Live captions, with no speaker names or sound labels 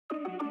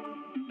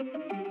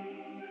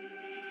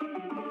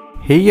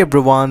Hey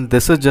everyone,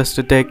 this is Just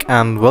a Tech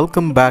and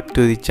welcome back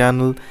to the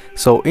channel.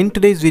 So in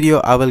today's video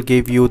I will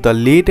give you the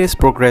latest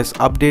progress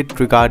update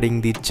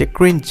regarding the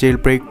Checkra1n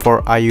Jailbreak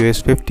for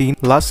iOS 15.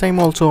 Last time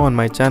also on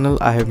my channel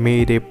I have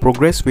made a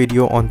progress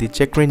video on the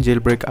Checkra1n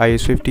Jailbreak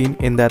iOS 15.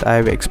 In that I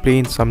have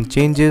explained some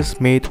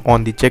changes made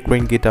on the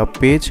Checkra1n GitHub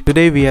page.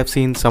 Today we have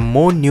seen some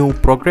more new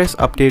progress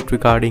update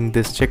regarding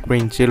this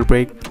Checkra1n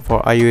Jailbreak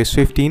for iOS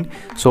 15.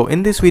 So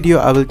in this video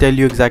I will tell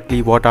you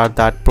exactly what are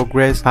that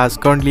progress, as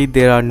currently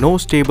there are no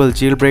stable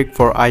jailbreak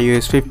for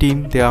iOS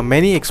 15. There are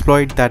many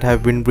exploits that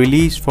have been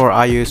released for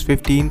iOS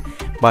 15,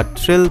 but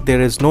still there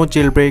is no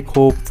jailbreak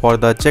hope for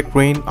the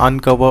Checkra1n,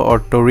 Uncover or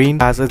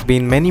Taurine, as it's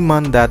been many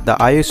months that the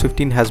iOS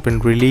 15 has been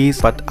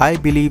released. But I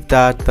believe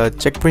that the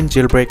Checkra1n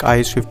Jailbreak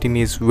iOS 15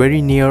 is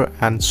very near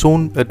and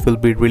soon it will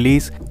be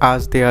released,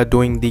 as they are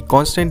doing the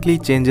constantly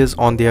changes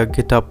on their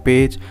GitHub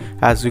page.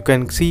 As you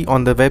can see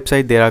on the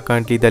website, there are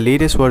currently the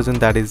latest version,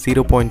 that is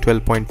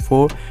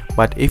 0.12.4,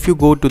 but if you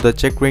go to the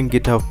Checkra1n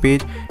GitHub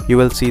page you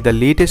will see the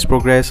latest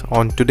progress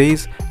on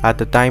today's at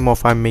the time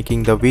of I'm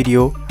making the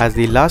video, as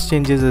the last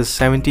changes is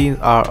 17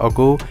 hours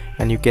ago,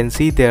 and you can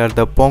see there are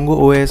the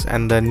Pongo OS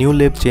and the new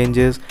lib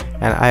changes,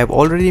 and I have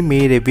already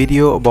made a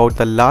video about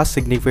the last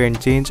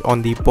significant change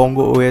on the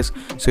Pongo OS.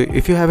 So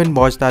if you haven't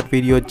watched that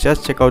video,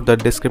 just check out the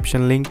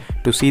description link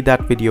to see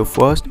that video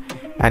first.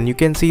 And you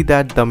can see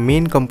that the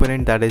main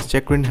component, that is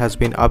Checkra1n, has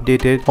been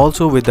updated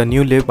also with the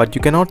new lib, but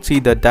you cannot see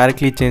the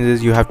directly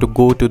changes. You have to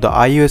go to the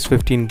iOS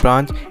 15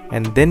 branch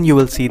and then you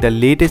will see the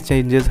latest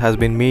changes has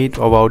been made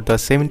about the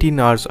 17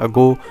 hours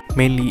ago,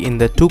 mainly in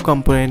the two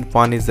component.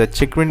 One is the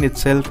Checkra1n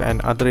itself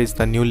and other is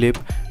the new lib.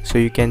 So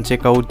you can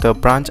check out the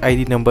branch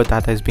ID number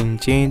that has been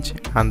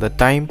changed and the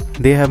time.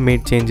 They have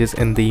made changes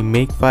in the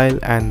make file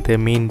and the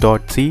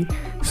main.c.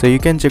 So you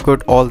can check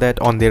out all that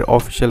on their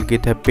official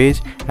GitHub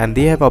page, and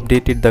they have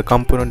updated the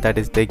component, that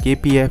is the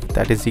KPF,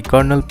 that is the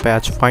kernel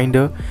patch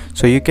finder.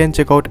 So you can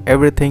check out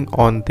everything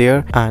on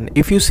there. And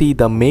if you see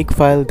the make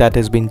file, that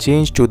has been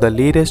changed to the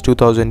latest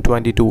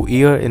 2022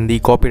 year in the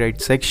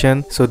copyright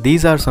section. So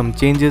these are some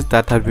changes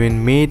that have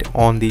been made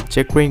on the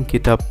Checkra1n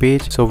GitHub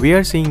page. So we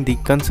are seeing the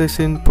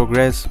consistent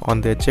progress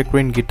on the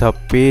Checkra1n GitHub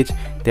page.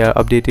 They are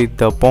updated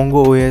the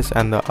Pongo OS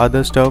and the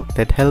other stuff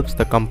that helps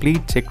the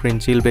complete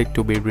Checkra1n jailbreak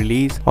to be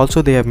released.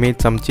 Also they have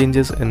made some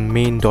changes in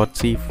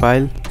main.c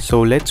file.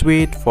 So let's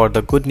wait for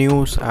the good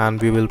news,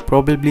 and we will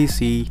probably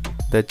see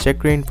the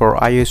Checkra1n for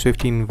iOS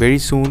 15 very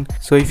soon.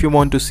 So if you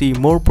want to see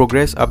more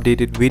progress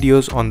updated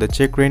videos on the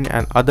Checkra1n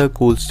and other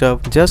cool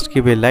stuff, just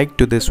give a like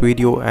to this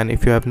video, and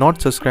if you have not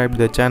subscribed to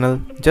the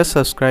channel, just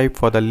subscribe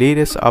for the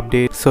latest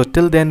update. So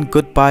till then,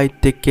 goodbye,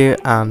 take care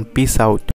and peace out.